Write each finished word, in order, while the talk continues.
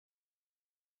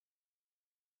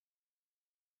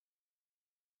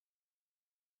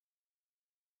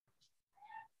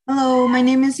Hello, my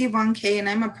name is Yvonne Kay, and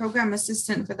I'm a program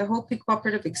assistant for the Hopi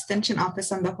Cooperative Extension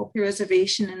office on the Hopi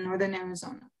Reservation in Northern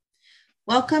Arizona.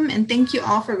 Welcome and thank you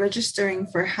all for registering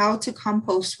for How to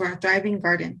Compost for a Thriving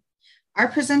Garden. Our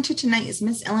presenter tonight is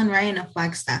Miss Ellen Ryan of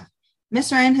Flagstaff.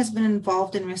 Miss Ryan has been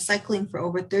involved in recycling for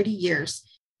over 30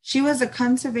 years. She was a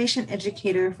conservation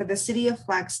educator for the city of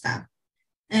Flagstaff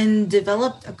and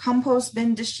developed a compost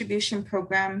bin distribution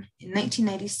program in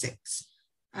 1996.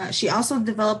 She also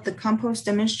developed the compost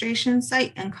demonstration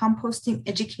site and composting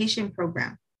education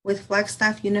program with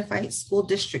Flagstaff Unified School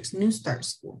District's New Start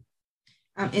School.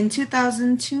 In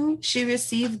 2002, she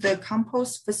received the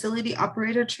Compost Facility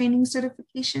Operator Training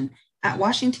Certification at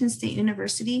Washington State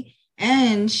University,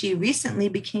 and she recently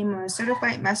became a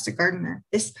Certified Master Gardener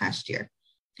this past year.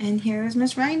 And here is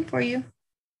Ms. Ryan for you.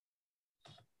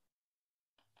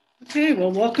 Okay,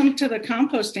 well, welcome to the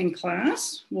composting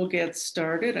class. We'll get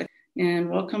started. And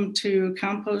welcome to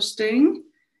composting.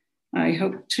 I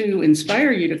hope to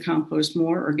inspire you to compost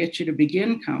more or get you to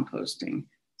begin composting.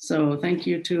 So thank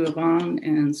you to Yvonne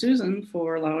and Susan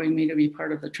for allowing me to be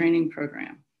part of the training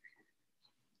program.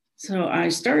 So I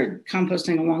started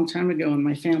composting a long time ago in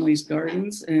my family's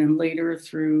gardens, and later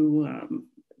through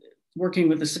working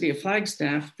with the city of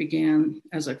Flagstaff, began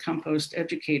as a composting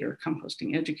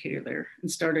educator there, and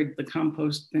started the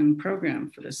compost bin program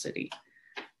for the city.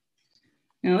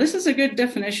 Now, this is a good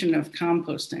definition of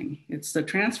composting. It's the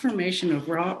transformation of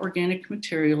raw organic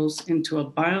materials into a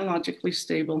biologically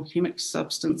stable humic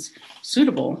substance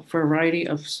suitable for a variety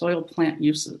of soil plant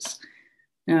uses.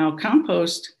 Now,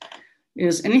 compost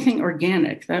is anything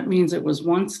organic. That means it was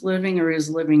once living or is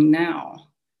living now.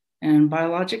 And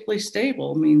biologically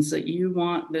stable means that you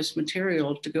want this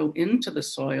material to go into the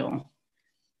soil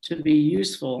to be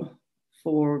useful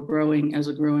for growing as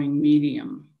a growing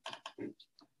medium.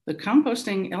 The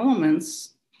composting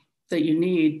elements that you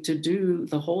need to do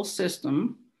the whole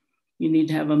system, you need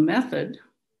to have a method,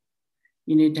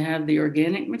 you need to have the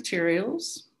organic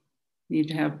materials, you need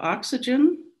to have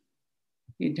oxygen,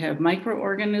 you need to have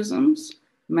microorganisms,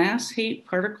 mass, heat,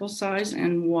 particle size,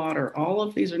 and water. All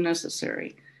of these are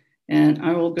necessary. And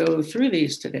I will go through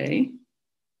these today.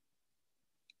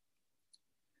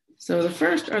 So the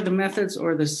first are the methods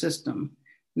or the system.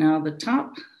 Now, the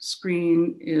top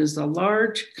screen is a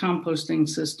large composting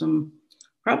system,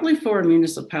 probably for a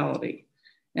municipality.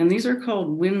 And these are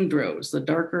called windrows. The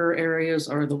darker areas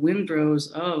are the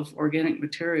windrows of organic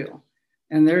material.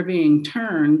 And they're being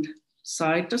turned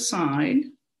side to side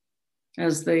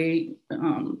as they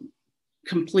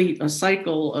complete a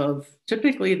cycle of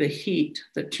typically the heat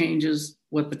that changes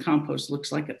what the compost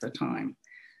looks like at the time.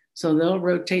 So they'll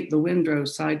rotate the windrow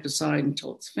side to side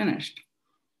until it's finished.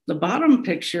 The bottom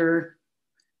picture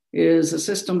is a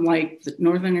system like that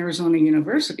Northern Arizona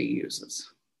University uses.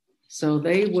 So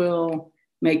they will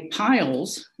make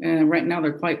piles, and right now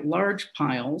they're quite large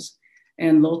piles,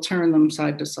 and they'll turn them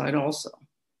side to side also.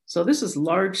 So this is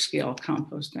large scale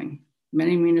composting.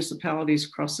 Many municipalities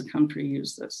across the country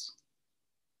use this.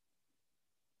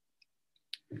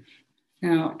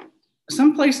 Now,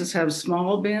 some places have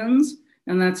small bins,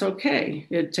 and that's okay.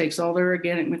 It takes all their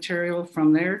organic material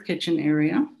from their kitchen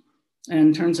area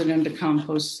and turns it into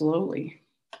compost slowly.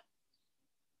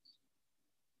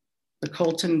 The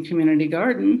Colton Community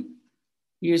Garden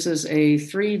uses a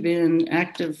 3-bin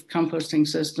active composting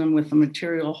system with a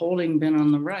material holding bin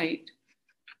on the right.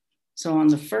 So on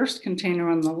the first container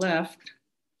on the left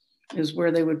is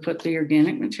where they would put the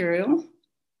organic material,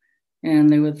 and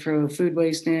they would throw food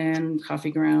waste in,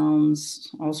 coffee grounds,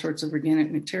 all sorts of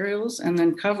organic materials, and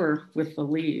then cover with the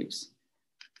leaves.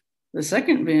 The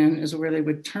second bin is where they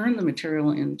would turn the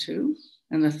material into,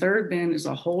 and the third bin is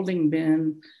a holding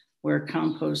bin where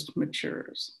compost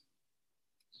matures.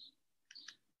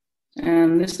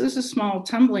 And this is a small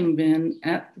tumbling bin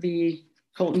at the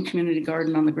Colton Community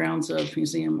Garden on the grounds of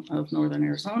Museum of Northern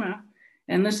Arizona,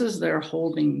 and this is their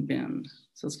holding bin.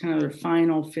 So it's kind of their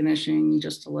final finishing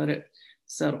just to let it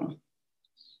settle.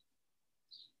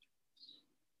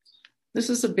 This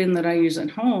is a bin that I use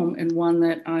at home and one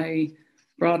that I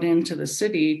brought into the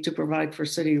city to provide for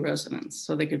city residents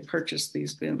so they could purchase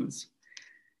these bins.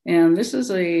 And this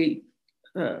is a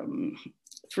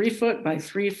 3-foot by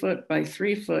 3-foot by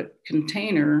 3-foot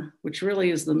container, which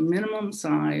really is the minimum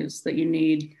size that you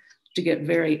need to get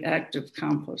very active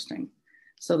composting.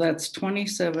 So that's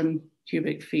 27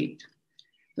 cubic feet.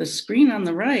 The screen on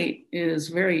the right is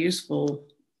very useful.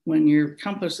 When your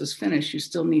compost is finished, you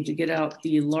still need to get out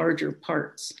the larger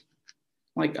parts,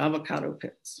 like avocado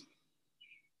pits.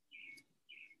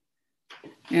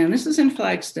 And this is in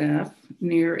Flagstaff,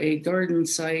 near a garden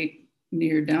site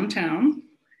near downtown.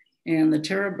 And the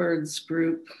Terra Birds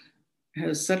group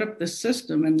has set up this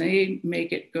system, and they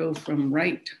make it go from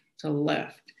right to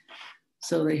left.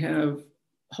 So they have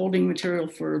holding material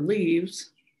for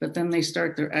leaves, but then they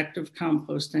start their active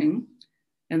composting,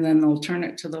 and then they'll turn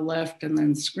it to the left and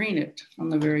then screen it on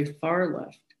the very far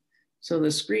left. So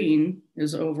the screen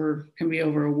can be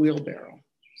over a wheelbarrow,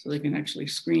 so they can actually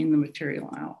screen the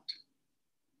material out.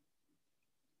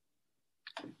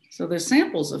 So there's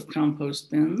samples of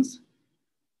compost bins.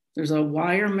 There's a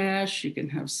wire mesh, you can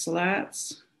have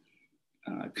slats,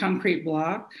 concrete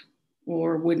block,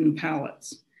 or wooden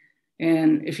pallets.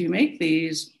 And if you make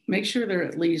these, make sure they're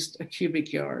at least a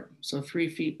cubic yard, so 3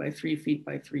 feet by 3 feet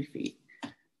by 3 feet.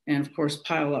 And of course,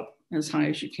 pile up as high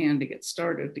as you can to get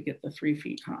started to get the 3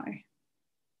 feet high.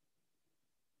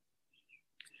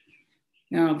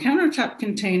 Now, countertop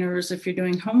containers, if you're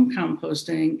doing home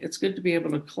composting, it's good to be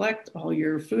able to collect all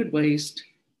your food waste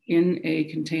in a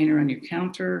container on your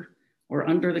counter or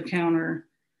under the counter.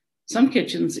 Some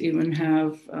kitchens even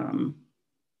have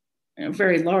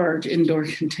very large indoor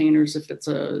containers if it's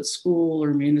a school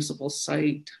or municipal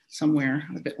site somewhere,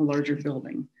 a bit larger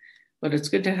building. But it's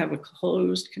good to have a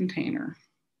closed container.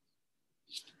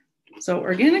 So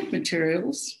organic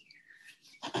materials,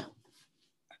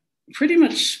 pretty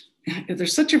much,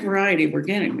 there's such a variety of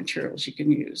organic materials you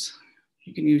can use.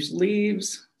 You can use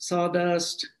leaves,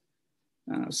 sawdust,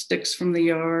 sticks from the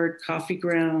yard, coffee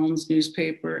grounds,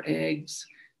 newspaper, eggs,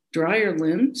 dryer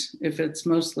lint, if it's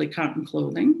mostly cotton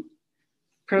clothing,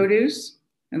 produce,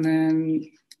 and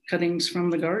then cuttings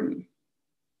from the garden.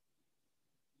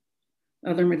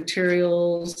 Other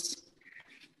materials,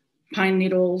 pine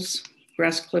needles,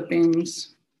 grass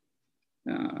clippings,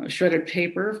 shredded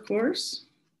paper, of course.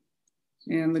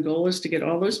 And the goal is to get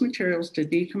all those materials to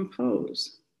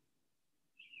decompose.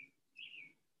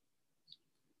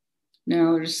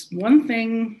 Now, there's one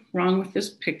thing wrong with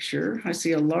this picture. I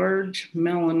see a large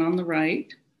melon on the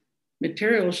right.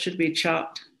 Materials should be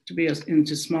chopped to be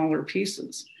into smaller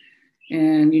pieces.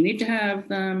 And you need to have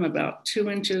them about 2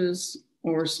 inches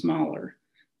or smaller.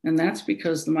 And that's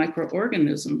because the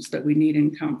microorganisms that we need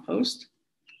in compost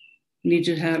need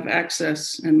to have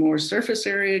access, and more surface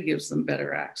area gives them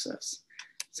better access.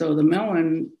 So the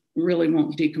melon really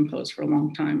won't decompose for a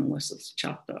long time unless it's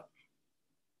chopped up.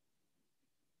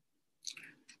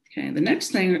 Okay, the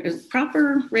next thing is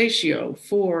proper ratio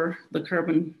for the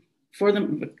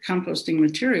composting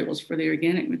materials, for the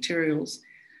organic materials.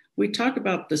 We talk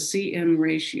about the CN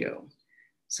ratio.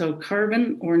 So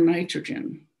carbon or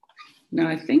nitrogen. Now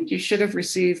I think you should have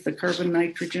received the carbon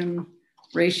nitrogen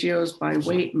ratios by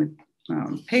weight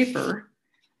paper.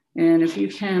 And if you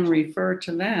can refer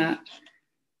to that.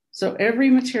 So every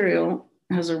material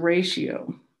has a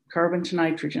ratio, carbon to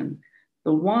nitrogen.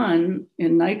 The 1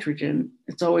 in nitrogen,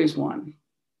 it's always 1,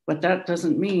 but that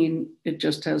doesn't mean it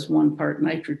just has 1 part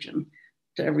nitrogen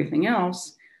to everything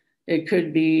else. It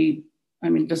could be,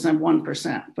 it doesn't have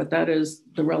 1%, but that is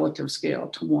the relative scale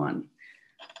to 1.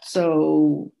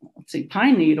 So let's see,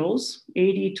 pine needles,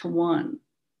 80 to 1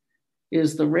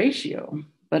 is the ratio,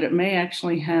 but it may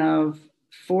actually have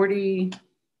 40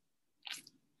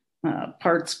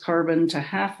 parts carbon to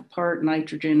half a part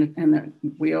nitrogen, and that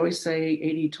we always say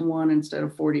 80 to 1 instead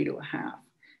of 40 to a half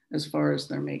as far as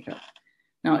their makeup.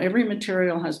 Now, every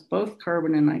material has both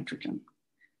carbon and nitrogen.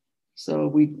 So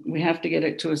we have to get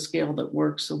it to a scale that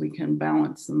works so we can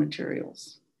balance the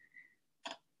materials.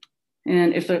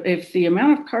 And if the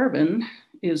amount of carbon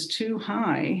is too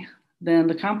high, then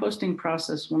the composting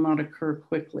process will not occur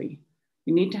quickly.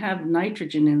 You need to have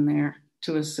nitrogen in there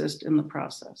to assist in the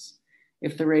process.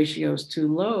 If the ratio is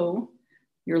too low,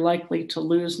 you're likely to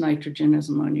lose nitrogen as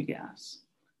ammonia gas.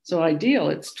 So ideal,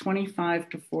 it's 25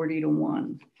 to 40 to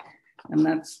 1. And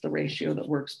that's the ratio that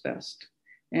works best.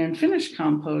 And finished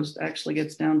compost actually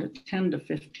gets down to 10 to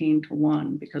 15 to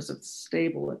 1 because it's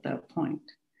stable at that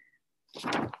point.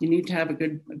 You need to have a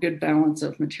good balance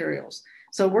of materials.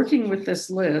 So working with this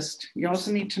list, you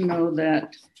also need to know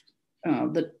that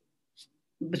the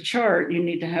chart, you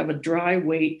need to have a dry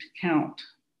weight count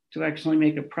to actually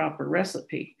make a proper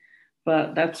recipe.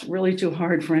 But that's really too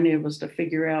hard for any of us to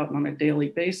figure out on a daily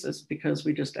basis because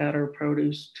we just add our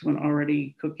produce to an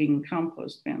already cooking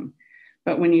compost bin.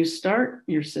 But when you start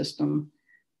your system,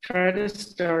 try to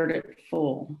start it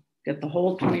full. Get the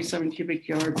whole 27 cubic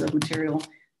yards of material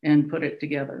and put it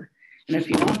together. And if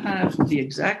you don't have the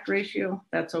exact ratio,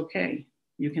 that's okay.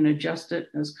 You can adjust it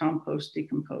as compost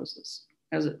decomposes,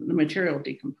 as the material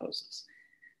decomposes.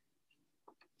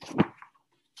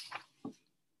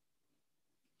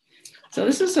 So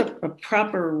this is a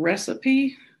proper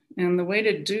recipe. And the way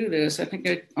to do this, I think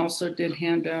I also did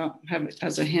have it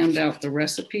as a handout, the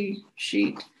recipe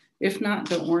sheet. If not,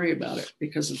 don't worry about it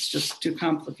because it's just too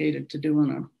complicated to do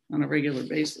on a regular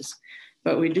basis.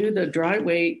 But we do the dry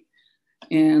weight,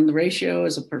 and the ratio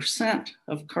is a percent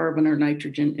of carbon or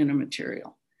nitrogen in a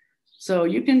material. So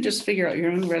you can just figure out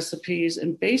your own recipes.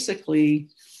 And basically,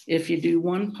 if you do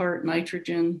 1 part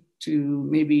nitrogen to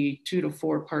maybe 2 to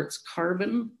 4 parts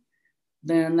carbon,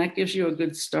 then that gives you a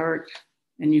good start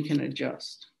and you can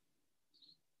adjust.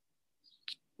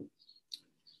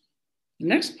 The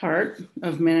next part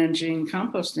of managing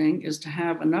composting is to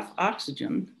have enough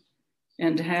oxygen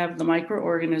and to have the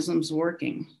microorganisms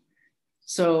working.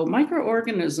 So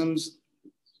microorganisms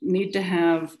need to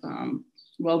have,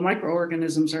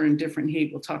 microorganisms are in different heat.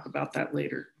 We'll talk about that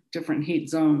later, different heat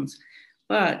zones.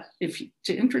 But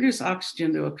to introduce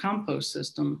oxygen to a compost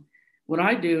system, what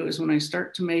I do is when I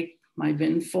start to make my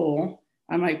bin full,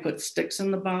 I might put sticks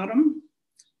in the bottom,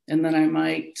 and then I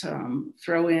might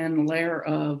throw in a layer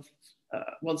of,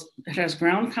 it has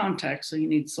ground contact, so you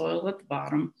need soil at the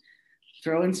bottom.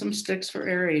 Throw in some sticks for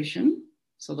aeration,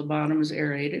 so the bottom is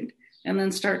aerated, and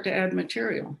then start to add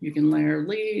material. You can layer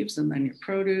leaves and then your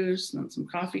produce and then some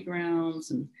coffee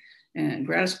grounds and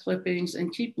grass clippings,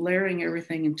 and keep layering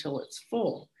everything until it's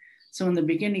full. So in the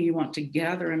beginning, you want to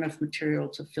gather enough material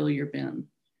to fill your bin.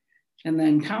 And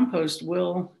then compost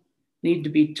will need to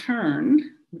be turned,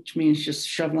 which means just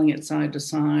shoveling it side to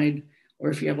side, or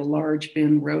if you have a large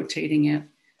bin, rotating it.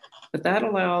 But that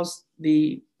allows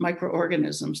the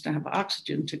microorganisms to have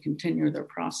oxygen to continue their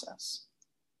process.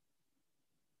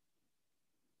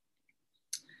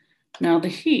 Now, the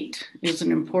heat is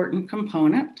an important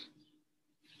component.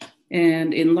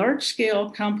 And in large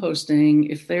scale composting,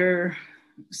 if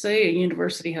say a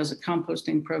university has a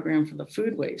composting program for the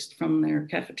food waste from their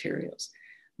cafeterias,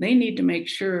 they need to make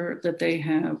sure that they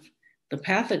have the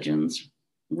pathogens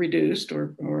reduced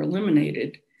or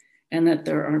eliminated, and that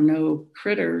there are no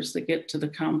critters that get to the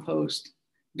compost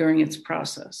during its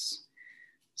process.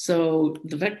 So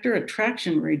the vector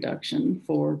attraction reduction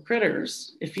for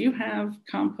critters, if you have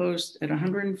compost at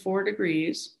 104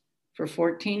 degrees for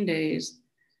 14 days,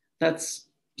 that's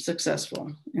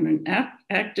successful. In an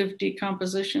active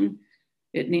decomposition,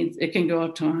 it can go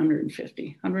up to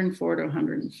 104 to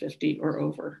 150 or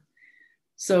over.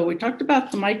 So we talked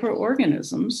about the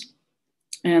microorganisms,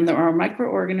 and there are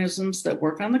microorganisms that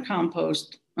work on the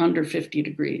compost under 50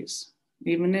 degrees.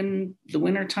 Even in the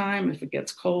wintertime, if it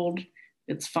gets cold,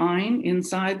 it's fine.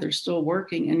 Inside, they're still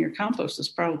working, and your compost is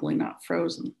probably not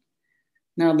frozen.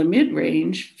 Now, the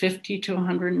mid-range, 50 to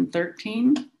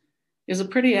 113, is a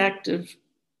pretty active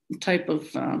type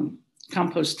of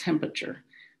compost temperature.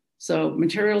 So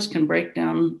materials can break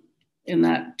down in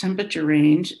that temperature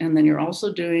range, and then you're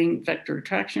also doing vector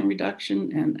attraction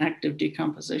reduction and active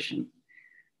decomposition.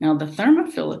 Now, the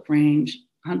thermophilic range,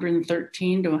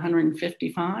 113 to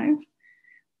 155,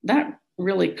 that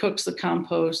really cooks the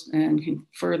compost and can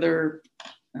further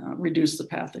reduce the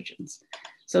pathogens.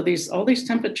 So all these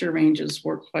temperature ranges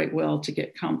work quite well to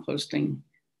get composting,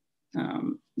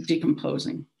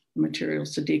 decomposing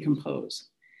materials to decompose.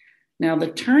 Now,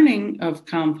 the turning of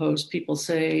compost, people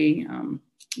say,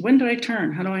 when do I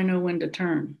turn? How do I know when to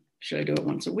turn? Should I do it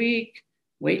once a week,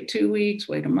 wait 2 weeks,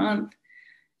 wait a month?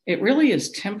 It really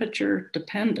is temperature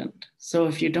dependent. So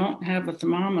if you don't have a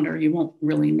thermometer, you won't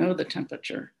really know the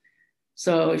temperature.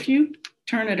 So if you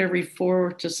turn it every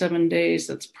 4 to 7 days,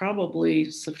 that's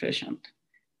probably sufficient.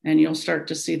 And you'll start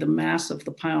to see the mass of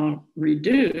the pile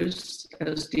reduce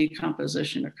as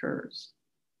decomposition occurs.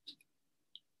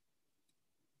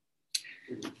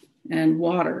 And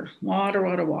water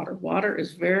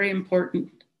is very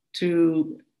important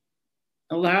to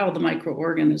allow the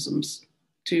microorganisms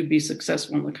to be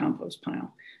successful in the compost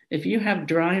pile. If you have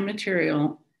dry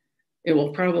material, it will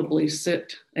probably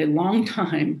sit a long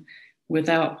time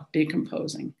without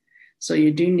decomposing. So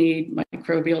you do need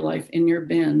microbial life in your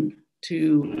bin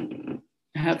to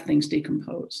have things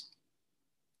decompose.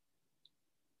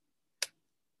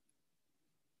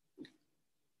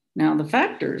 Now, the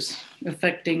factors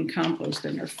affecting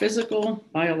composting are physical,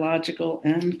 biological,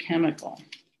 and chemical.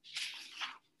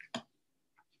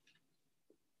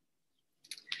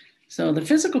 So the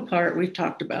physical part we've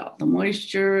talked about, the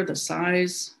moisture, the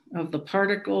size of the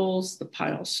particles, the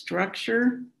pile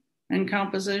structure and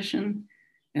composition,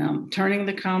 turning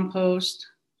the compost,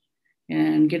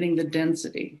 and getting the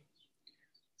density.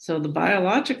 So the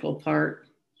biological part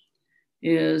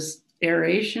is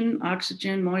aeration,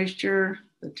 oxygen, moisture,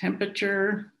 the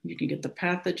temperature. You can get the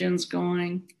pathogens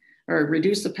going, or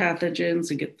reduce the pathogens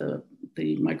and get the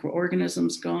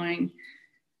microorganisms going.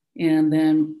 And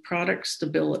then product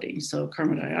stability. So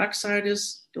carbon dioxide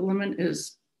is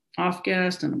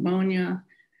off-gassed, and ammonia.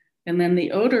 And then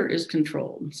the odor is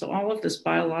controlled. So all of these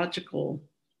biological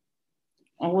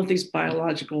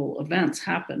events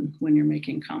happen when you're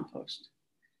making compost.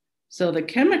 So the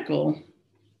chemical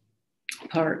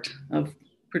part of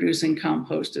producing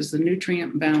compost is the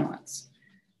nutrient balance.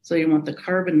 So you want the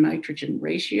carbon-nitrogen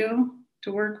ratio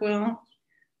to work well.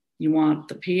 You want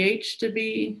the pH to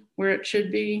be where it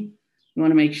should be. You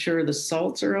want to make sure the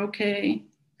salts are okay.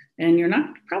 And you're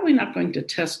probably not going to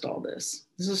test all this.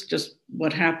 This is just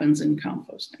what happens in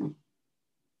composting.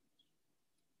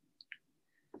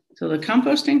 So the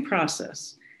composting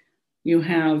process, you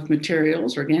have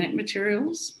materials, organic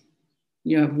materials.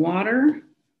 You have water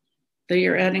that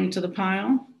you're adding to the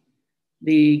pile.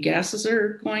 The gases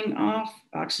are going off,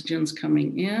 oxygen's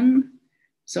coming in.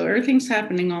 So everything's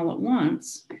happening all at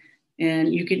once.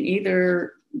 And you can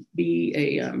either be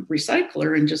a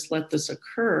recycler and just let this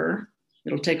occur.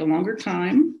 It'll take a longer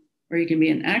time, or you can be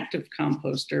an active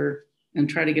composter and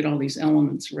try to get all these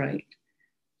elements right.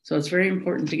 So it's very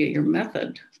important to get your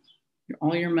method,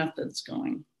 all your methods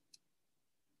going.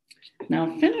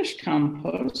 Now, finished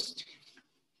compost,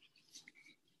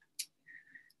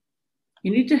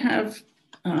 you need to have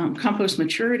compost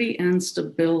maturity and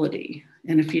stability.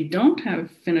 And if you don't have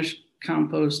finished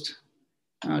compost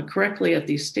correctly at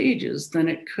these stages, then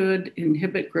it could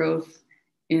inhibit growth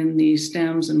in the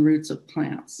stems and roots of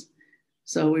plants.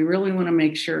 So we really want to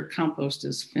make sure compost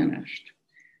is finished.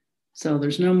 So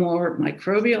there's no more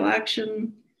microbial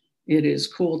action. It is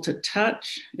cool to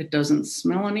touch. It doesn't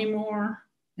smell anymore.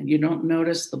 And you don't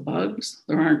notice the bugs.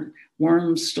 There aren't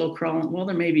worms still crawling. Well,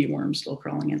 there may be worms still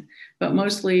crawling in, but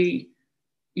mostly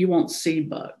you won't see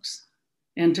bugs.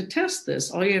 And to test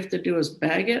this, all you have to do is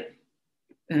bag it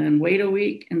and wait a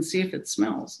week and see if it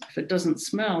smells. If it doesn't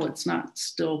smell, it's not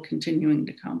still continuing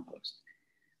to compost.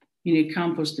 You need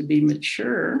compost to be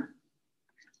mature.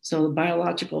 So the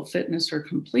biological fitness or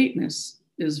completeness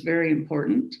is very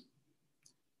important.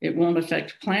 It won't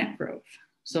affect plant growth.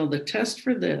 So the test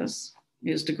for this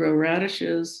is to grow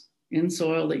radishes in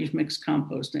soil that you've mixed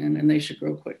compost in, and they should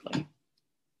grow quickly.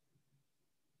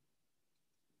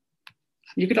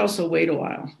 You could also wait a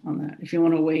while on that. If you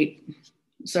want to wait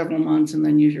several months and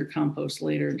then use your compost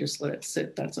later, just let it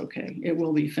sit, that's okay. It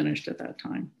will be finished at that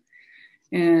time.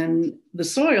 And the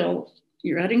soil,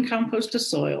 you're adding compost to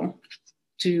soil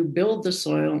to build the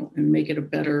soil and make it a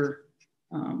better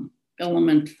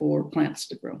element for plants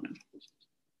to grow in.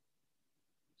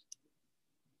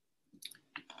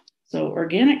 So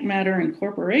organic matter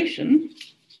incorporation,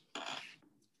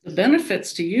 the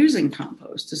benefits to using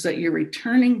compost is that you're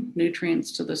returning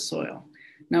nutrients to the soil.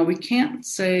 Now, we can't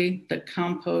say that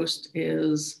compost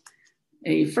is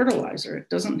a fertilizer. It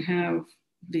doesn't have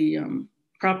the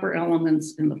proper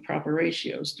elements in the proper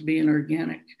ratios to be an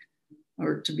organic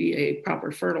or to be a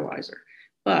proper fertilizer.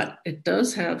 But it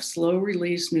does have slow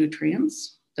release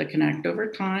nutrients that can act over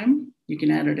time. You can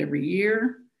add it every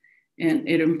year, and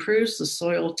it improves the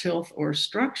soil tilth or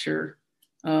structure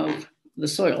of the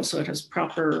soil. So it has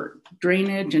proper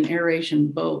drainage and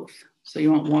aeration both. So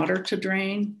you want water to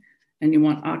drain and you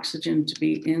want oxygen to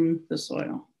be in the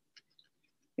soil.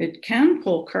 It can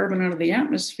pull carbon out of the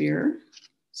atmosphere.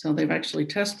 So they've actually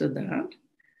tested that.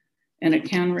 And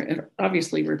it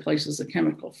obviously replaces the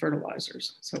chemical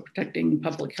fertilizers. So protecting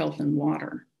public health and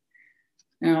water.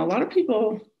 Now, a lot of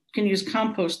people can use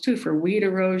compost too for weed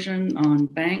erosion on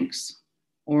banks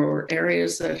or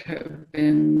areas that have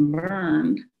been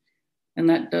burned. And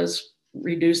that does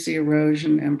reduce the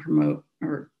erosion and promote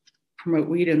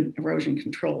weed and erosion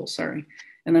control,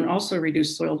 and then also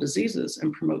reduce soil diseases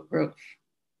and promote growth.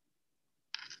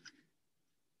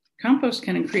 Compost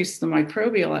can increase the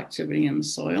microbial activity in the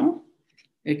soil.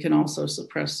 It can also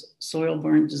suppress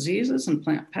soil-borne diseases and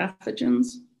plant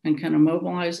pathogens and can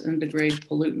immobilize and degrade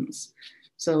pollutants.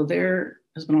 So there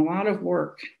has been a lot of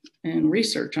work and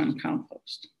research on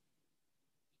compost.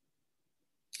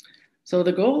 So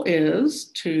the goal is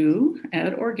to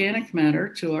add organic matter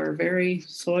to our very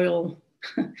soil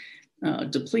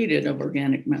depleted of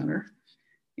organic matter,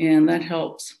 and that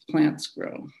helps plants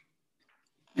grow.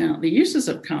 Now, the uses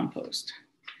of compost.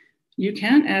 You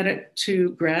can add it to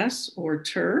grass or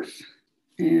turf,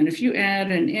 and if you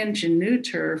add an inch in new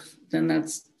turf, then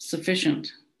that's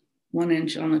sufficient, 1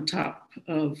 inch on the top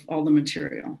of all the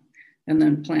material, and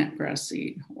then plant grass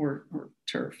seed or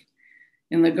turf.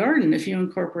 In the garden, if you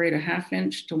incorporate a 1/2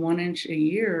 inch to 1 inch a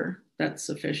year, that's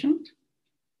sufficient.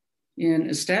 In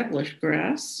established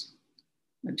grass,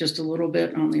 just a little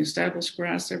bit on the established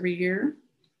grass every year.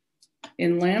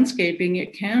 In landscaping,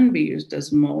 it can be used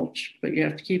as mulch, but you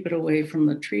have to keep it away from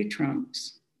the tree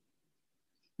trunks.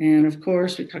 And of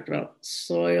course, we talked about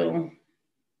soil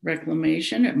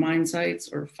reclamation at mine sites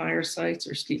or fire sites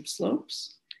or steep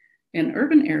slopes. In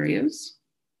urban areas,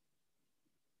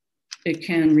 it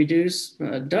can reduce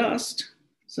dust,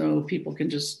 so people can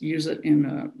just use it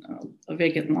in a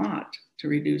vacant lot to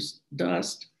reduce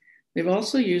dust. They've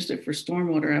also used it for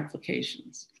stormwater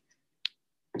applications.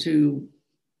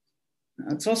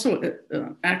 It's also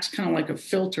acts kind of like a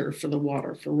filter for the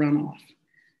water for runoff.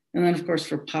 And then of course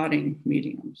for potting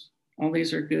mediums. All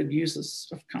these are good uses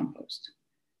of compost.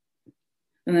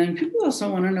 And then people also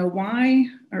want to know why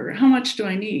or how much do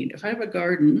I need? If I have a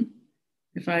garden,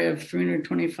 if I have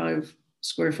 325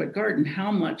 square foot garden,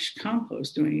 how much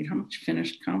compost do I need? How much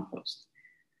finished compost?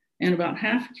 And about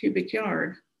half a cubic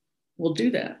yard will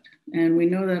do that. And we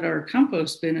know that our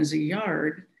compost bin is a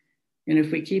yard. And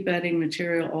if we keep adding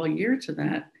material all year to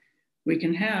that, we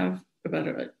can have about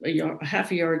a half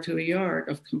a yard to a yard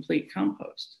of complete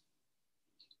compost.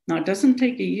 Now, it doesn't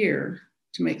take a year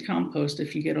to make compost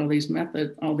if you get all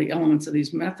the elements of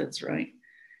these methods right.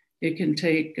 It can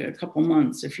take a couple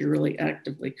months if you're really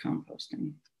actively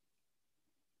composting.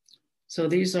 So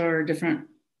these are different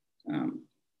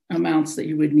amounts that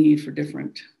you would need for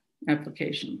different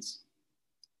applications.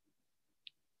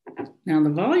 Now, the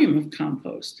volume of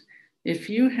compost, if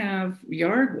you have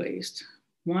yard waste,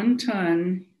 1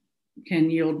 ton can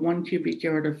yield 1 cubic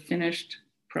yard of finished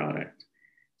product.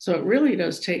 So it really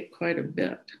does take quite a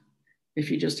bit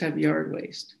if you just have yard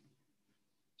waste.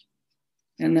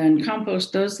 And then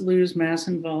compost does lose mass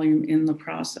and volume in the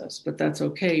process, but that's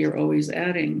okay. You're always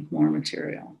adding more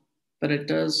material. But it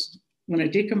does, when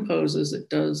it decomposes, it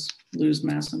does lose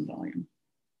mass and volume.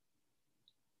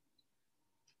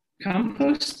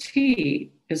 Compost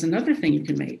tea is another thing you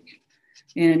can make.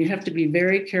 And you have to be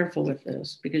very careful with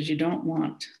this because you don't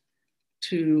want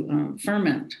to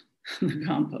ferment the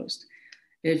compost.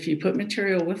 If you put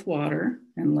material with water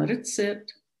and let it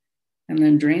sit and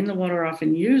then drain the water off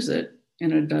and use it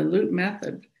in a dilute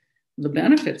method, the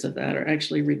benefits of that are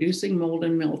actually reducing mold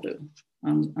and mildew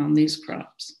on these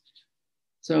crops.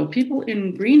 So people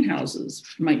in greenhouses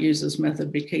might use this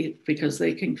method because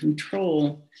they can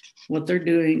control what they're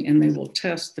doing and they will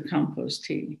test the compost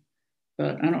tea,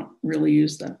 but I don't really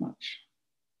use that much.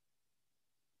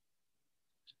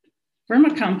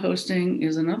 Vermicomposting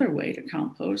is another way to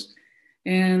compost.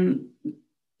 And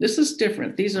this is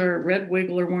different. These are red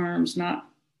wiggler worms, not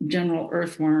general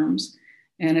earthworms.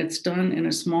 And it's done in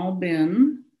a small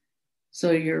bin.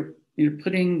 So you're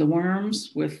putting the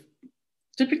worms with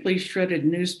typically shredded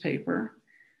newspaper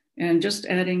and just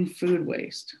adding food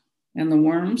waste. And the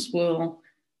worms will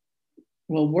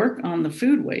work on the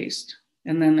food waste,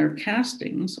 and then their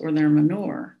castings or their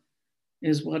manure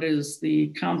is what is the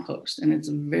compost. And it's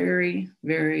very,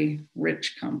 very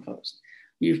rich compost.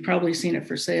 You've probably seen it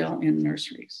for sale in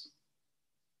nurseries.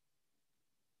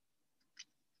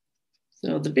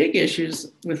 So the big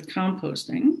issues with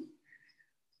composting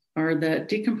are that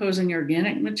decomposing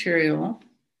organic material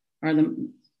are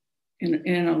in a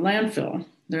landfill.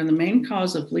 They're the main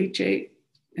cause of leachate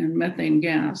and methane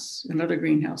gas and other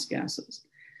greenhouse gases.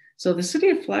 So the city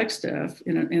of Flagstaff,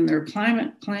 in their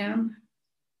climate plan,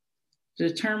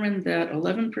 determined that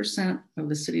 11% of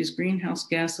the city's greenhouse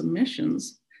gas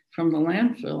emissions from the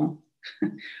landfill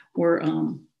were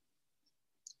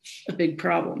a big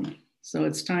problem. So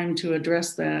it's time to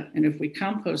address that. And if we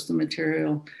compost the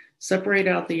material, separate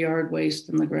out the yard waste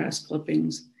and the grass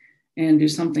clippings, and do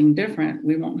something different,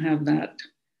 we won't have that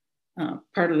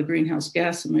part of the greenhouse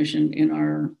gas emission in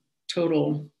our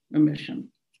total emission.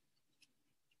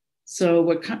 So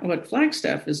what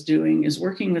Flagstaff is doing is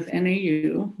working with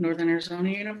NAU, Northern Arizona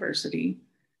University,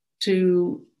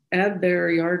 to add their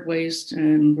yard waste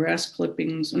and grass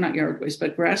clippings, not yard waste,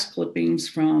 but grass clippings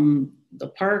from the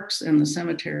parks and the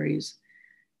cemeteries.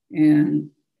 And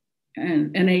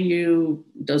NAU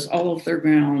does all of their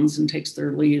grounds and takes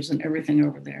their leaves and everything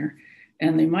over there.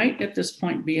 And they might at this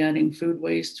point be adding food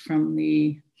waste from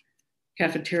the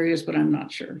cafeterias, but I'm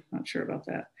not sure about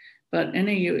that. But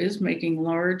NAU is making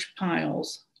large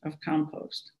piles of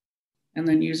compost and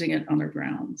then using it on their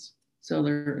grounds. So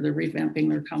they're revamping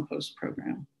their compost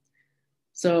program.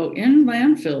 So in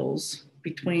landfills,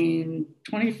 between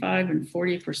 25 and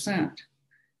 40%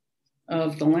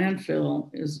 of the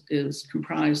landfill is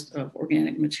comprised of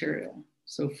organic material.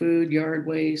 So food, yard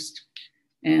waste,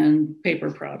 and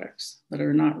paper products that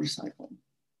are not recycled.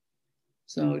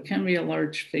 So it can be a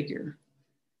large figure.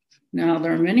 Now,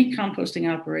 there are many composting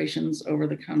operations over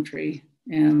the country,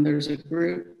 and there's a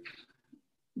group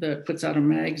that puts out a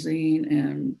magazine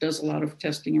and does a lot of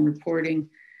testing and reporting,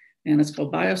 and it's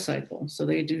called Biocycle. So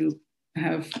they do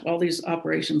have all these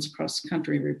operations across the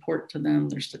country report to them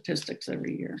their statistics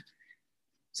every year.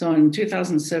 So in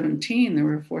 2017, there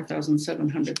were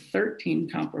 4,713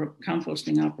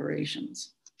 composting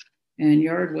operations and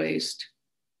yard waste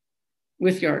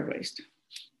with yard waste.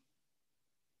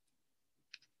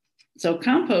 So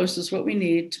compost is what we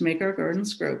need to make our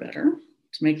gardens grow better,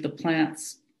 to make the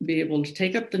plants be able to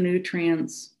take up the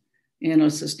nutrients in a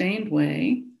sustained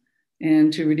way,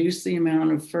 and to reduce the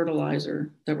amount of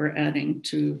fertilizer that we're adding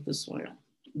to the soil.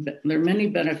 There are many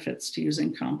benefits to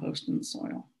using compost in the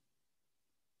soil.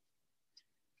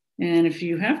 And if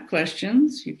you have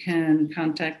questions, you can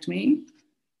contact me.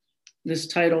 This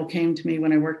title came to me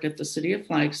when I worked at the City of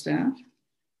Flagstaff.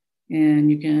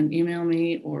 And you can email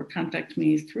me or contact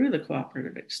me through the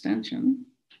Cooperative Extension.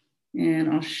 And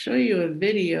I'll show you a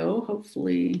video,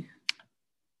 hopefully.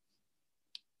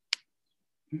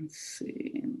 Let's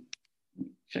see,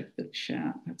 check the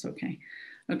chat, that's okay.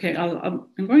 Okay, I'm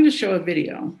going to show a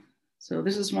video. So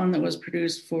this is one that was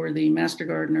produced for the Master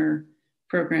Gardener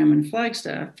program in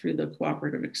Flagstaff through the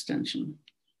Cooperative Extension.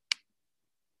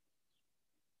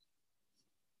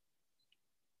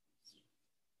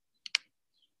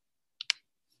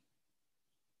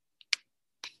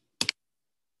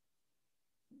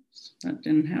 Oops, that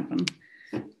didn't happen.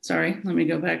 Sorry, let me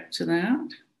go back to that.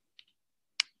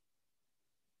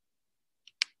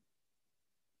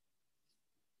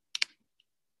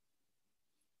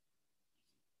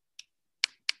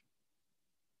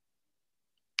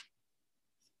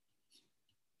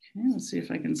 Okay, let's see if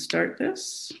I can start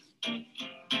this.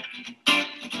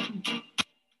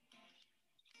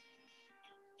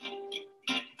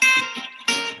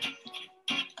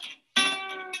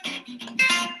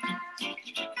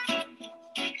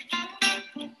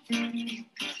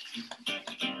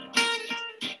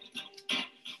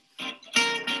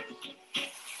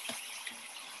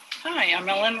 Hi,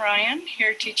 I'm Ryan,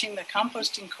 here teaching the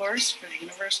composting course for the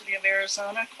University of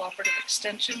Arizona Cooperative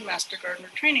Extension Master Gardener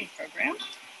Training Program.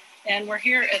 And we're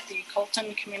here at the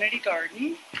Colton Community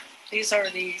Garden. These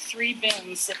are the 3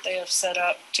 bins that they have set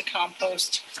up to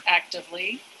compost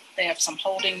actively. They have some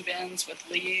holding bins with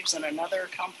leaves and another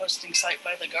composting site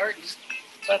by the garden.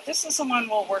 But this is the one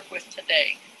we'll work with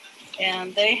today.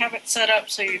 And they have it set up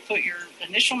so you put your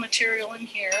initial material in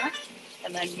here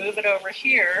and then move it over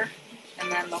here.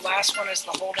 And then the last one is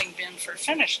the holding bin for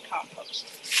finished compost.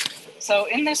 So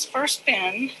in this first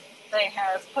bin, they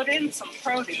have put in some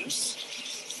produce,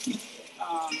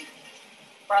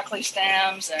 broccoli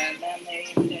stems, and then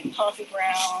they did coffee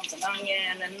grounds and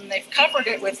onion, and they've covered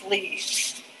it with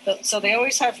leaves. So they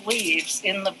always have leaves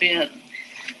in the bin.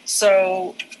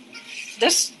 So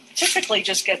this typically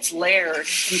just gets layered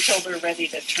until they're ready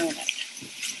to turn it.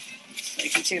 So you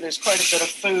can see there's quite a bit of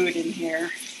food in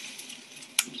here.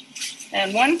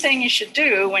 And one thing you should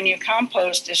do when you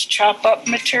compost is chop up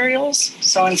materials.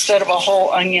 So instead of a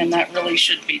whole onion, that really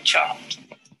should be chopped.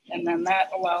 And then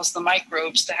that allows the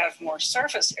microbes to have more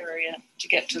surface area to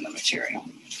get to the material.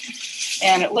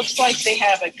 And it looks like they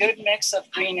have a good mix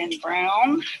of green and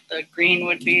brown. The green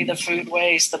would be the food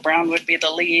waste, the brown would be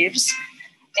the leaves.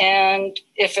 And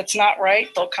if it's not right,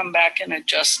 they'll come back and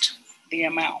adjust the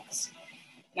amounts.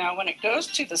 Now, when it goes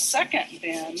to the second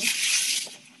bin,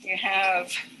 you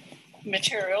have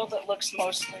material that looks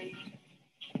mostly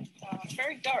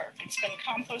very dark. It's been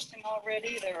composting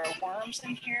already. There are worms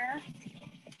in here.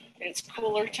 It's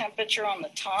cooler temperature on the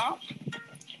top.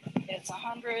 It's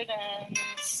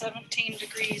 117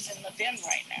 degrees in the bin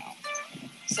right now.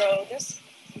 So this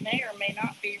may or may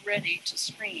not be ready to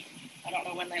screen. I don't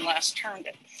know when they last turned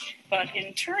it. But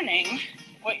in turning,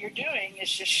 what you're doing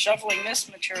is just shoveling this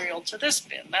material to this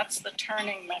bin. That's the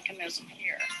turning mechanism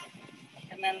here.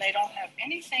 And then they don't have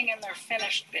anything in their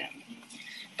finished bin.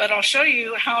 But I'll show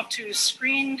you how to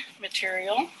screen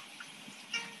material.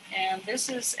 And this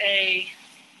is a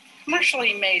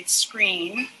commercially made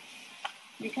screen.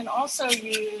 You can also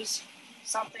use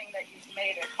something that you've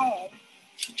made at home,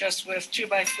 just with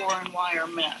 2x4 and wire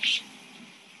mesh,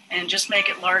 and just make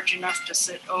it large enough to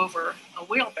sit over a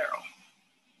wheelbarrow.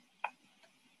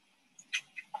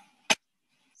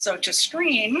 So to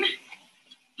screen,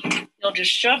 you'll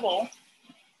just shovel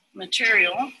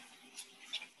material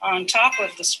on top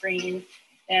of the screen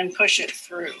and push it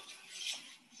through.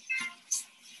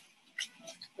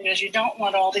 Because you don't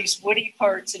want all these woody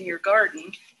parts in your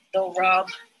garden. They'll rob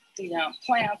the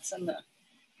plants and the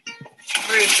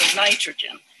roots of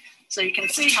nitrogen. So you can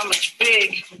see how much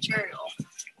big material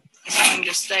is going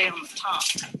to stay on the top.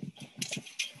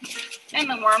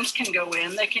 And the worms can go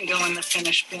in. They can go in the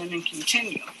finished bin and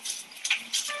continue.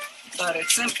 But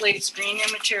it's simply screen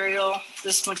your material.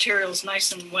 This material is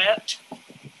nice and wet.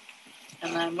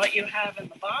 And then what you have in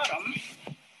the bottom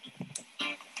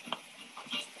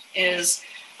is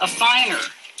a finer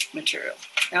material.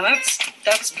 Now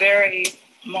that's very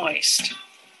moist.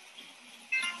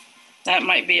 That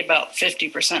might be about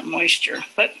 50% moisture,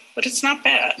 but it's not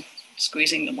bad.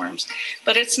 Squeezing the worms,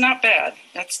 but it's not bad.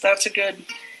 That's a good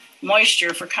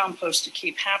moisture for compost to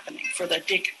keep happening, for the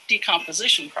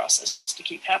decomposition process to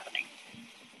keep happening.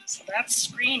 So that's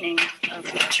screening of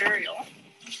the material.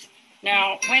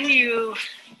 Now,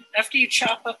 after you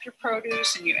chop up your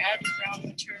produce and you add your ground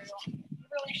material, you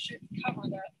really should cover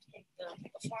that to keep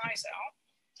the flies out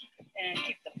and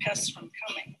keep the pests from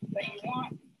coming. But you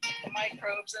want the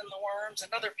microbes and the worms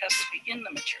and other pests to be in the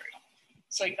material.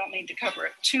 So you don't need to cover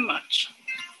it too much.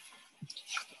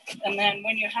 And then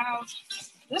when you have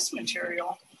this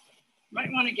material, you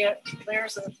might want to get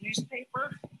layers of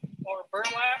newspaper or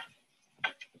burlap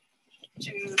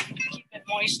to keep it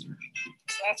moister.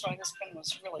 So that's why this bin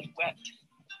was really wet.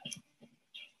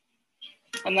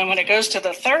 And then when it goes to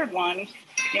the third one,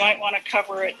 you might want to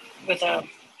cover it with a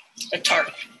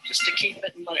tarp just to keep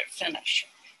it and let it finish.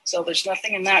 So there's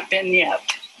nothing in that bin yet,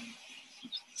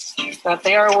 but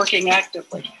they are working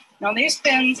actively. Now these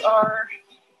bins are,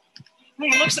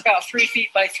 it looks about 3 feet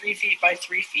by 3 feet by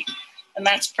 3 feet, and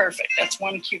that's perfect. That's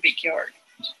 1 cubic yard.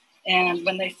 And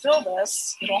when they fill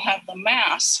this, it'll have the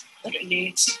mass that it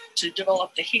needs to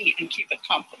develop the heat and keep it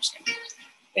composting.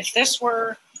 If this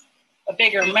were a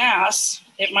bigger mass,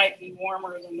 it might be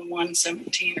warmer than the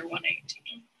 117 or 118.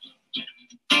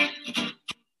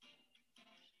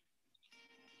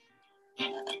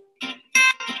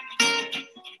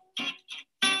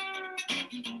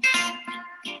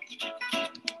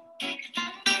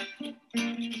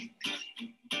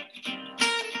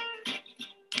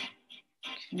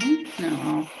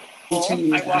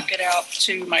 I walk it out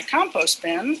to my compost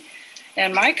bin,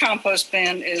 and my compost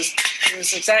bin is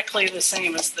exactly the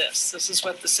same as this. This is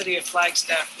what the city of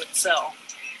Flagstaff would sell.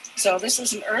 So this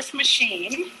is an earth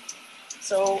machine.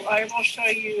 So I will show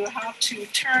you how to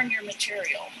turn your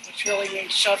material, which really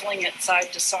means shoveling it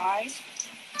side to side.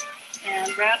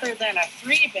 And rather than a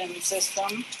 3-bin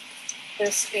system,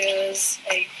 this is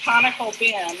a conical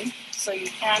bin. So you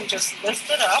can just lift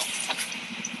it up,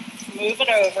 move it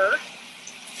over,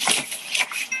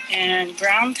 and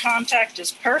ground contact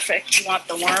is perfect. You want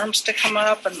the worms to come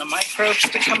up and the microbes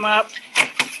to come up.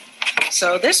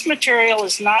 So this material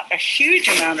is not a huge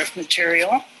amount of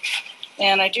material.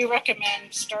 And I do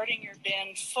recommend starting your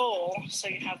bin full so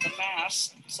you have the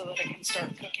mass so that it can start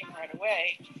cooking right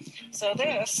away. So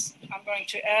this, I'm going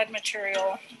to add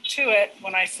material to it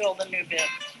when I fill the new bin.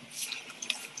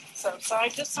 So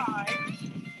side to side,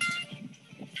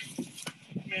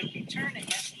 you'll be turning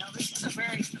it. Now this is a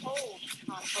very cold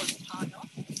compost pile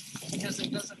because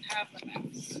it doesn't have the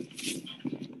mass.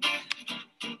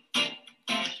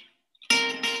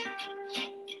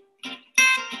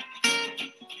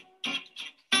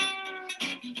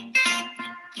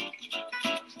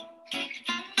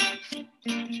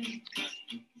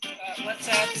 Let's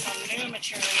add some new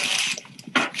material.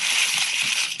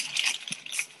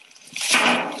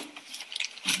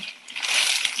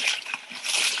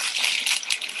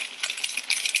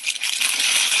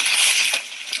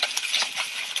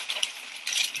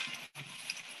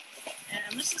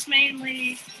 And this is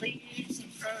mainly leaves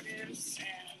and produce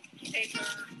and paper,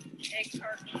 egg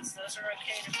cartons. Those are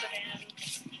okay to put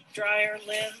in. Dryer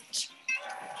lived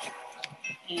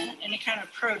and any kind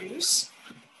of produce.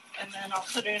 And then I'll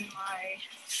put in my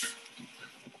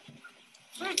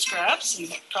food scraps and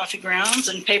coffee grounds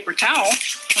and paper towel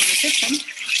from the kitchen.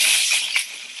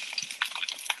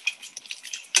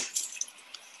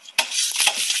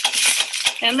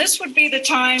 And this would be the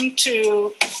time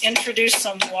to introduce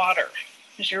some water,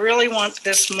 because you really want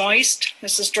this moist.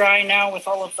 This is dry now with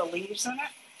all of the leaves in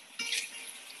it.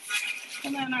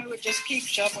 And then I would just keep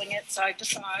shoveling it side to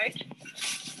side.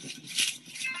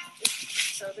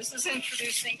 So this is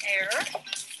introducing air,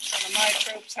 so the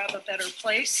microbes have a better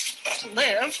place to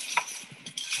live.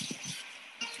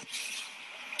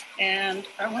 And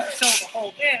I won't fill the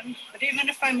whole bin, but even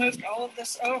if I moved all of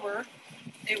this over,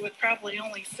 it would probably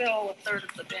only fill 1/3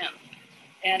 of the bin.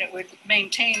 And it would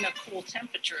maintain a cool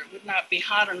temperature. It would not be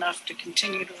hot enough to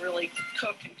continue to really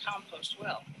cook and compost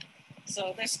well.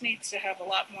 So this needs to have a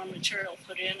lot more material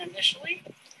put in initially.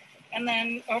 And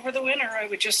then over the winter, I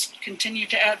would just continue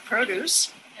to add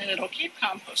produce, and it'll keep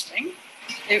composting.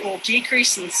 It will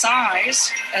decrease in size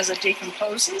as it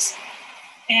decomposes.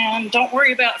 And don't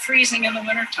worry about freezing in the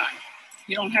wintertime.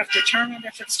 You don't have to turn it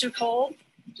if it's too cold.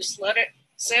 Just let it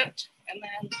sit. And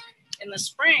then in the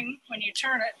spring, when you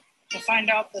turn it, you'll find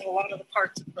out that a lot of the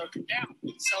parts have broken down.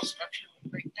 The cell structure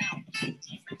will break down as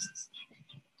it freezes.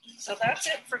 So that's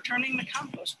it for turning the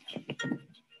compost.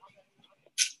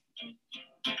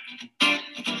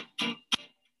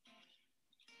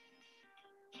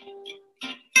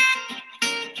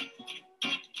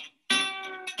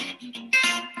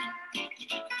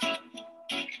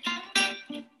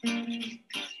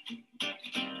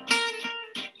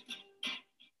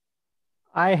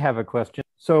 I have a question.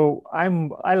 So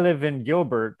I live in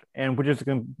Gilbert, and which is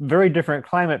a very different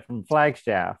climate from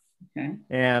Flagstaff. Okay.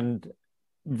 And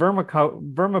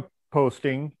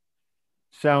vermiposting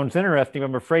sounds interesting.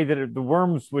 I'm afraid that the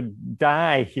worms would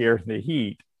die here in the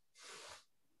heat.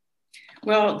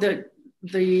 Well, the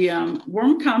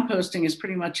worm composting is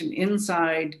pretty much an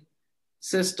inside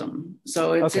system.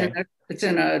 So Okay. it's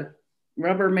in a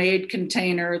Rubbermaid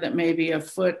container that may be a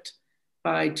foot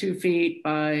by 2 feet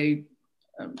by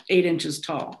 8 inches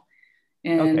tall.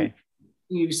 And Okay.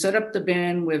 you set up the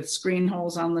bin with screen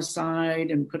holes on the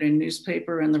side and put in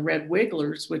newspaper and the red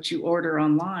wigglers, which you order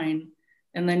online.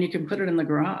 And then you can put it in the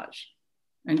garage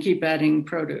and keep adding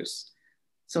produce.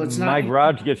 So it's not. My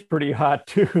garage gets pretty hot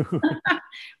too.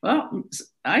 Well,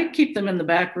 I keep them in the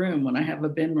back room when I have a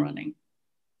bin running.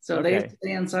 So they Okay.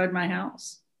 stay inside my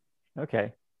house.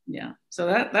 Okay. Yeah. So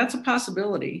that's a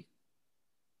possibility.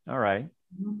 All right.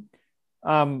 Mhm.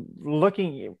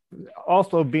 Looking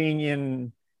also being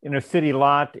in a city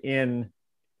lot in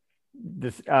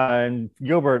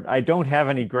Gilbert, I don't have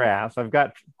any grass. I've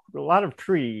got a lot of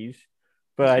trees,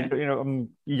 but Okay.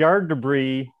 yard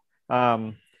debris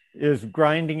is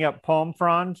grinding up palm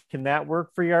fronds. Can that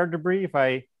work for yard debris if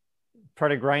I try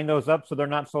to grind those up so they're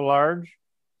not so large?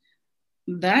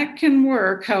 That can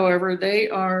work. However, they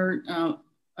are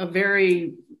a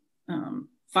very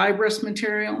fibrous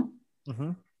material.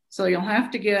 Mm-hmm. So you'll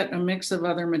have to get a mix of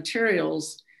other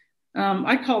materials.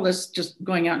 I call this just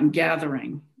going out and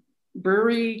gathering.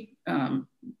 Brewery,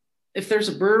 if there's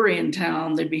a brewery in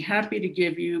town, they'd be happy to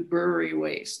give you brewery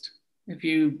waste. If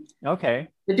you, Okay.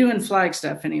 they do in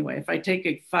Flagstaff anyway. If I take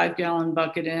a 5-gallon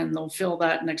bucket in, they'll fill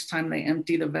that next time they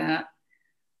empty the vat.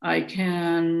 I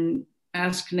can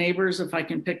ask neighbors if I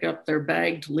can pick up their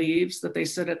bagged leaves that they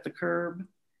sit at the curb.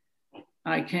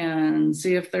 I can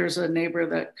see if there's a neighbor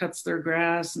that cuts their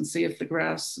grass and see if the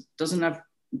grass doesn't have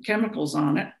chemicals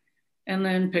on it, and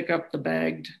then pick up the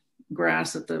bagged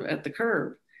grass at the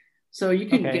curb. So you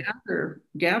can Okay.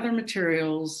 gather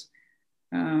materials.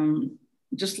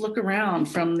 Just look around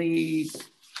from the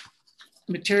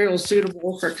materials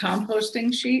suitable for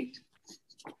composting sheet.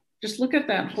 Just look at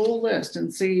that whole list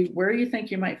and see where you think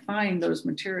you might find those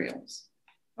materials.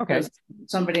 Okay. Does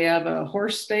somebody have a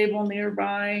horse stable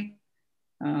nearby?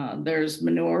 There's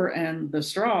manure and the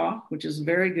straw, which is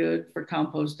very good for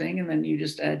composting, and then you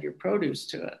just add your produce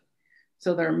to it.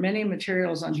 So there are many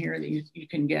materials on here that you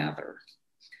can gather.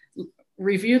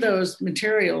 Review those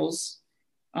materials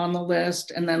on the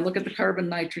list and then look at the carbon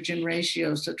nitrogen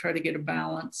ratios to try to get a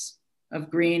balance of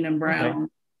green and brown.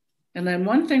 Okay. And then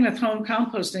one thing with home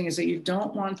composting is that you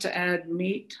don't want to add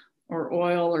meat or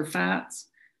oil or fats,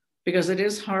 because it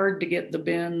is hard to get the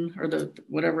bin or the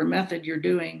whatever method you're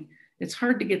doing. It's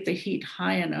hard to get the heat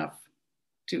high enough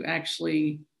to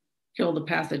actually kill the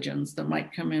pathogens that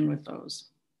might come in with those.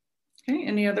 Okay,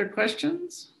 any other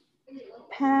questions?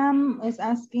 Pam is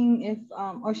asking if,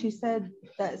 or she said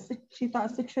that she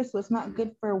thought citrus was not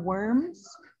good for worms.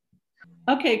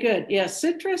 Okay, good. Yeah,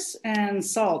 citrus and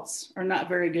salts are not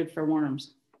very good for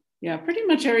worms. Yeah, pretty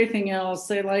much everything else.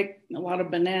 They like a lot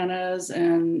of bananas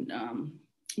and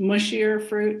mushier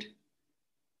fruit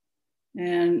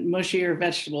and mushier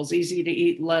vegetables, easy to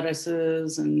eat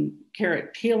lettuces and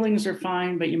carrot peelings are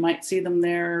fine, but you might see them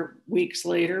there weeks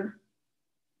later.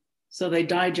 So they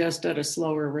digest at a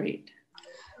slower rate.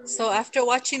 So after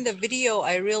watching the video,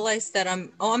 I realized that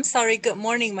I'm sorry. Good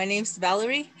morning. My name's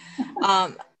Valerie.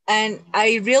 And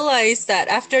I realized that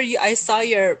after I saw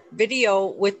your video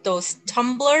with those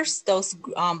tumblers, those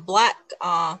black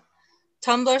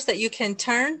tumblers that you can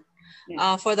turn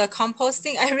for the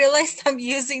composting, I realized I'm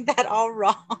using that all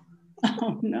wrong.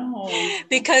 Oh, no.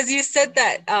 Because you said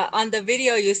that on the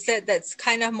video, you said that's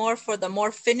kind of more for the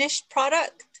more finished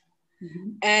product.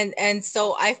 Mm-hmm. And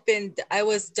so I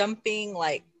was dumping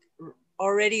like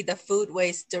already the food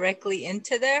waste directly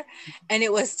into there, and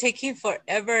it was taking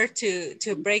forever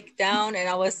to break down, and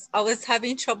I was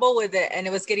having trouble with it, and it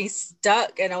was getting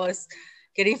stuck, and I was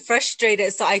getting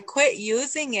frustrated, so I quit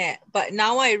using it. But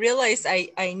now I realize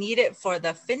I need it for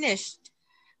the finished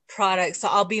product, so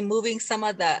I'll be moving some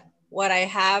of what I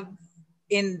have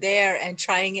in there and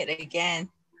trying it again.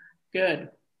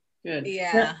 Good.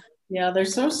 Yeah, they're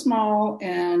so small,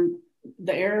 and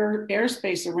the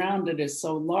airspace around it is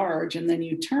so large, and then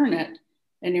you turn it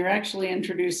and you're actually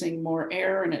introducing more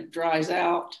air and it dries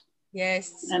out.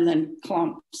 Yes. And then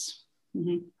clumps.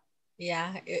 Mm-hmm.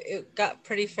 Yeah, it got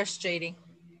pretty frustrating.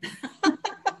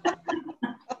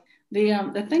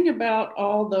 The thing about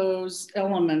all those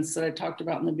elements that I talked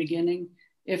about in the beginning,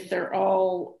 if they're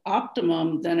all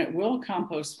optimum, then it will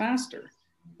compost faster.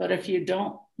 But if you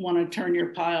don't want to turn your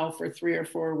pile for 3 or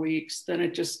 4 weeks, then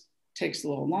it just takes a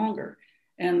little longer.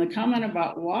 And the comment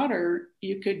about water,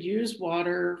 you could use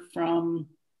water from,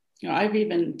 I've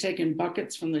even taken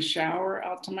buckets from the shower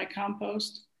out to my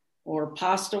compost, or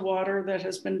pasta water that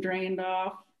has been drained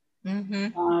off.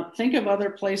 Think of other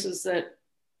places that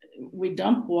we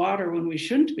dump water when we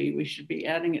shouldn't be. We should be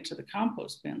adding it to the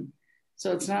compost bin.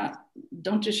 So it's not,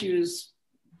 don't just use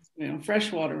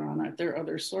fresh water on it. There are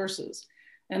other sources.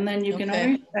 And then you can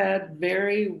always add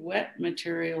very wet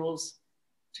materials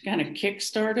to kind of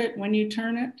kickstart it when you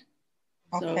turn it.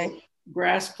 So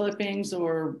grass clippings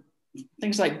or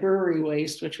things like brewery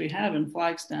waste, which we have in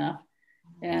Flagstaff,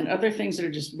 and other things that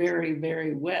are just very,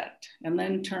 very wet, and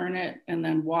then turn it and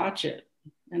then watch it,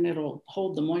 and it'll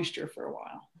hold the moisture for a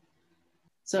while.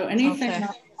 So anything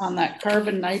on that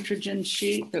carbon nitrogen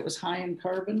sheet that was high in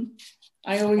carbon,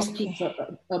 I always keep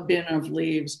a bin of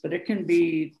leaves, but it can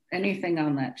be anything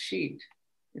on that sheet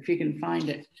if you can find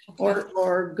it,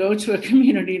 or go to a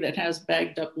community that has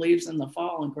bagged up leaves in the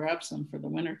fall and grab some for the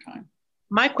wintertime.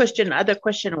 My other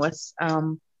question was,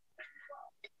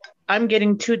 I'm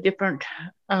getting 2 different,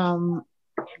 I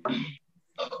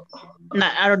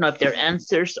don't know if they're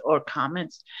answers or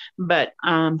comments, but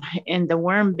in the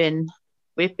worm bin,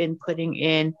 we've been putting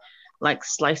in like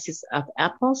slices of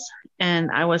apples,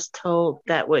 and I was told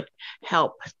that would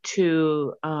help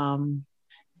to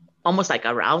almost like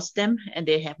arouse them, and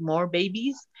they have more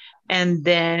babies. And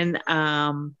then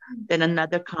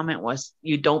another comment was,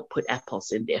 you don't put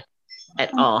apples in there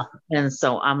at all. And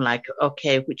so I'm like,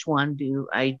 okay, which one do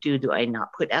I do? Do I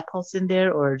not put apples in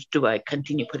there, or do I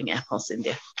continue putting apples in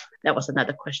there? That was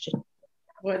another question.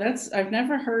 Well, I've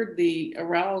never heard the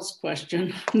arouse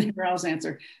question, the arouse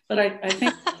answer, but I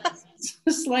think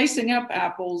slicing up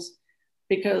apples,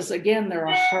 because again, they're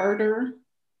a harder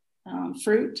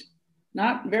fruit,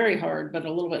 not very hard, but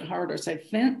a little bit harder. So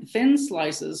thin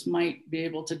slices might be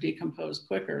able to decompose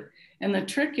quicker. And the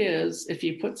trick is, if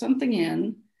you put something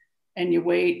in and you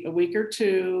wait a week or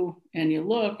 2 and you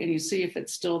look and you see if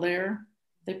it's still there,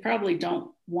 they probably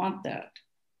don't want that.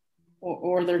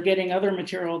 Or they're getting other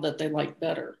material that they like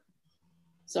better.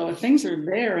 So if things are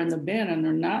there in the bin and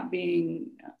they're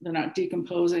not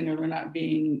decomposing, or they're not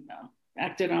being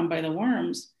acted on by the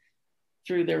worms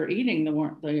through their eating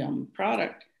the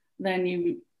product, then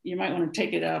you might want to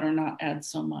take it out or not add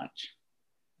so much.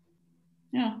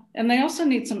 Yeah, and they also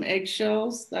need some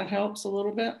eggshells. That helps a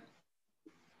little bit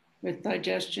with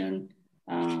digestion.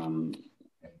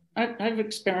 I've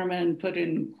experimented and put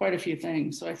in quite a few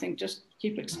things. So I think just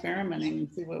keep experimenting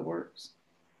and see what works.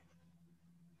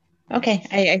 Okay,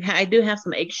 I do have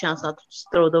some eggshells. I'll just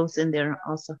throw those in there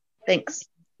also. Thanks.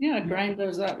 Yeah, grind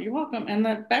those up. You're welcome. And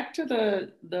then back to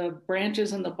the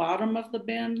branches in the bottom of the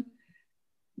bin,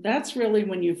 that's really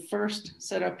when you first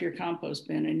set up your compost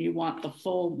bin and you want the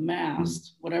full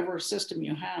mass, whatever system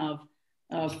you have,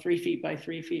 of 3 feet by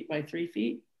 3 feet by 3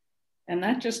 feet. And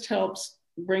that just helps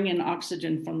bring in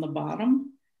oxygen from the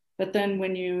bottom. But then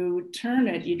when you turn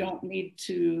it, you don't need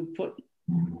to put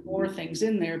more things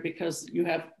in there, because you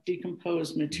have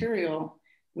decomposed material,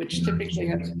 which typically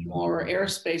has more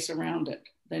airspace around it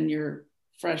than your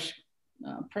fresh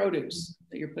produce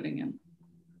that you're putting in,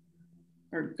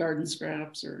 or garden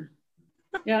scraps. Or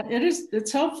yeah,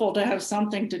 it's helpful to have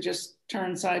something to just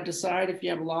turn side to side if you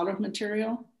have a lot of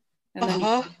material, and then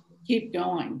you keep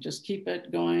going, just keep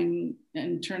it going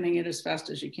and turning it as fast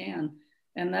as you can.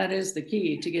 And that is the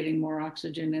key to getting more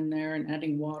oxygen in there, and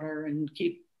adding water, and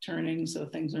keep turning so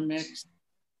things are mixed.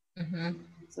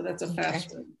 So that's a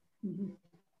fast way.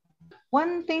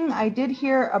 One thing I did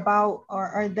hear about,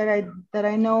 or that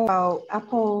I know about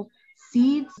apple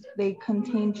seeds, they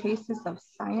contain traces of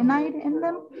cyanide in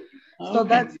them. So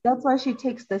that's why she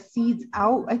takes the seeds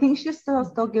out. I think she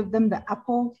still give them the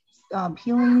apple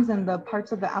peelings and the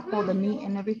parts of the apple, the meat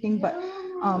and everything, but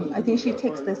I think she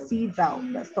takes the seeds out.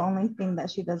 That's the only thing that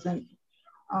she doesn't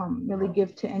really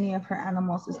give to any of her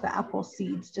animals, is the apple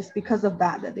seeds, just because of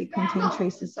that they contain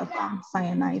traces of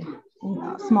cyanide,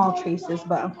 small traces.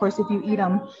 But of course, if you eat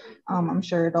them, I'm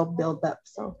sure it'll build up.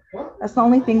 So that's the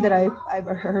only thing that I've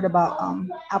heard about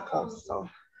apples. So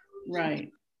right.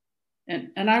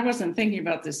 And I wasn't thinking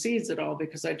about the seeds at all,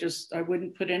 because I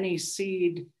wouldn't put any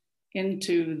seed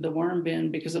into the worm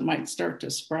bin, because it might start to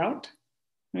sprout.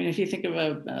 I mean, if you think of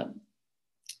a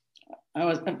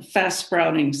fast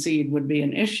sprouting seed would be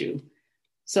an issue.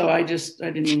 So I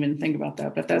didn't even think about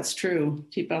that, but that's true.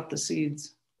 Keep out the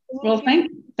seeds. Well,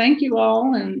 thank you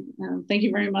all. And thank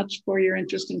you very much for your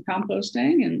interest in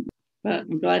composting. But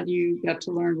I'm glad you got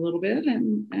to learn a little bit,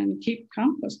 and keep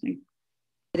composting.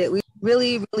 We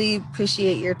really, really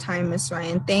appreciate your time, Ms.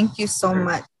 Ryan. Thank you so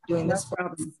much. doing No this.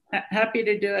 problem. Happy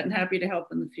to do it and happy to help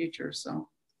in the future. So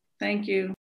thank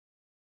you.